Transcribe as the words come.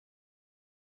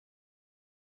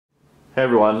Hey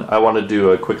everyone, I want to do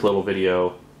a quick little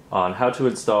video on how to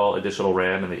install additional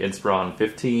RAM in the Inspiron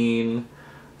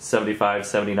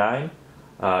 157579.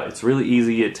 It's really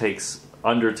easy, it takes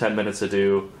under 10 minutes to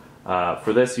do.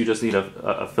 For this you just need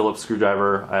a Phillips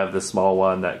screwdriver. I have this small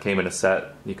one that came in a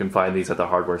set. You can find these at the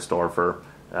hardware store for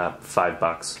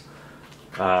 $5.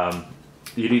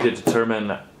 You need to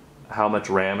determine how much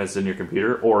RAM is in your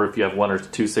computer, or if you have 1 or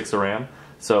 2 sticks of RAM.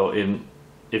 So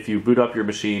if you boot up your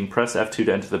machine, press F2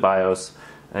 to enter the BIOS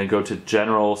and go to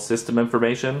General System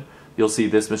Information, you'll see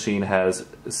this machine has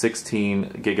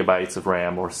 16 gigabytes of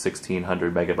RAM, or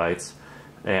 1600 megabytes,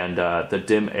 and the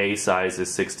DIMM A size is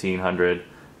 1600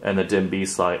 and the DIMM B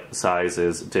size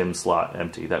is DIMM slot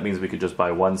empty. That means we could just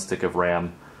buy 1 stick of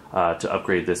RAM to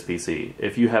upgrade this PC.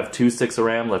 If you have 2 sticks of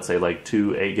RAM, let's say like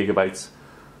 2 8 gigabytes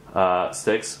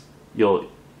sticks, you'll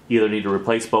either need to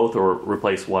replace both or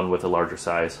replace one with a larger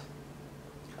size.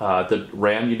 The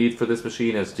RAM you need for this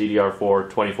machine is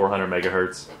DDR4 2400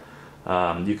 megahertz.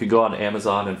 You can go on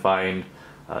Amazon and find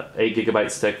 8 gigabyte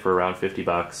stick for around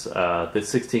 $50. The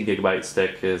 16 gigabyte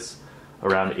stick is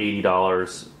around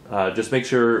 $80. Just make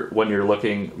sure when you're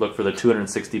look for the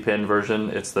 260 pin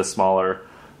version. It's the smaller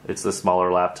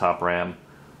laptop RAM.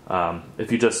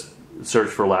 If you just search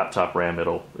for laptop RAM,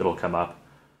 it'll come up.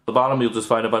 At the bottom you'll just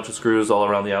find a bunch of screws all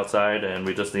around the outside, and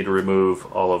we just need to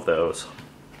remove all of those.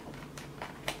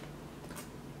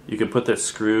 You can put the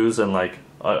screws and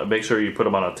make sure you put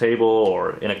them on a table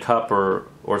or in a cup or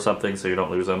something so you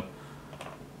don't lose them.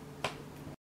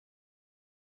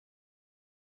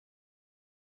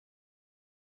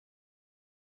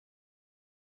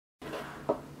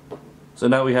 So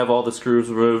now we have all the screws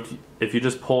removed. If you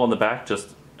just pull on the back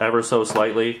just ever so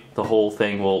slightly, the whole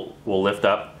thing will lift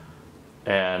up.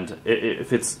 And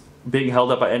if it's being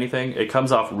held up by anything, it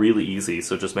comes off really easy,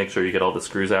 so just make sure you get all the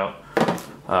screws out.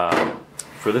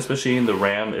 For this machine, the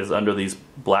RAM is under these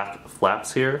black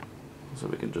flaps here, so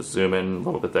we can just zoom in a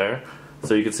little bit there.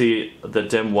 So you can see the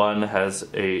DIMM 1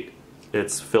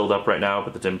 it's filled up right now,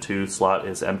 but the DIMM 2 slot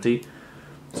is empty.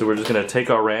 So we're just going to take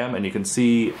our RAM, and you can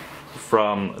see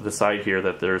from the side here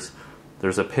that there's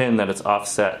a pin that it's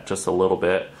offset just a little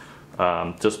bit.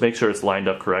 Just make sure it's lined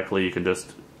up correctly. You can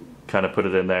just kind of put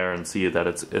it in there and see that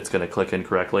it's going to click in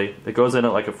correctly. It goes in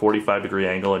at like a 45-degree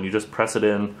angle, and you just press it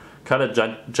in kind of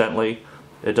gently.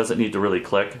 It doesn't need to really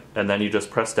click, and then you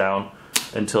just press down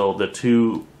until the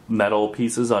 2 metal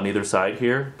pieces on either side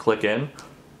here click in,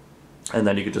 and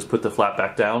then you can just put the flap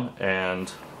back down,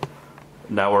 and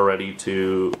now we're ready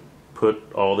to put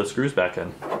all the screws back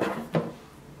in.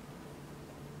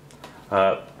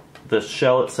 The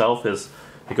shell itself it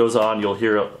goes on, you'll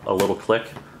hear a little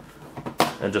click,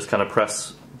 and just kind of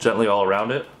press gently all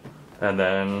around it, and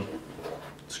then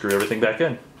screw everything back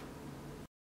in.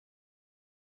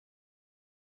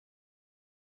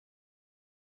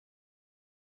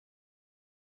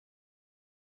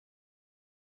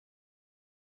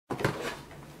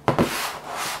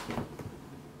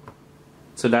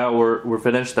 So now we're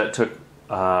finished. That took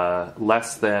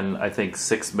less than, I think,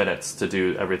 6 minutes to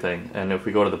do everything. And if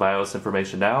we go to the BIOS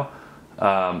information now,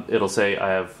 it'll say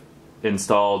I have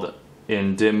installed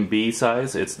in DIMM B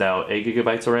size. It's now 8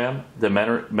 gigabytes of RAM. The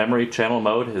memory channel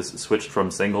mode has switched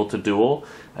from single to dual,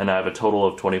 and I have a total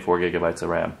of 24 gigabytes of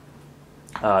RAM.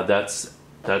 That's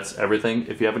everything.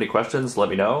 If you have any questions, let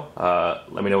me know.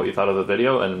 Let me know what you thought of the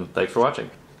video, and thanks for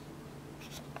watching.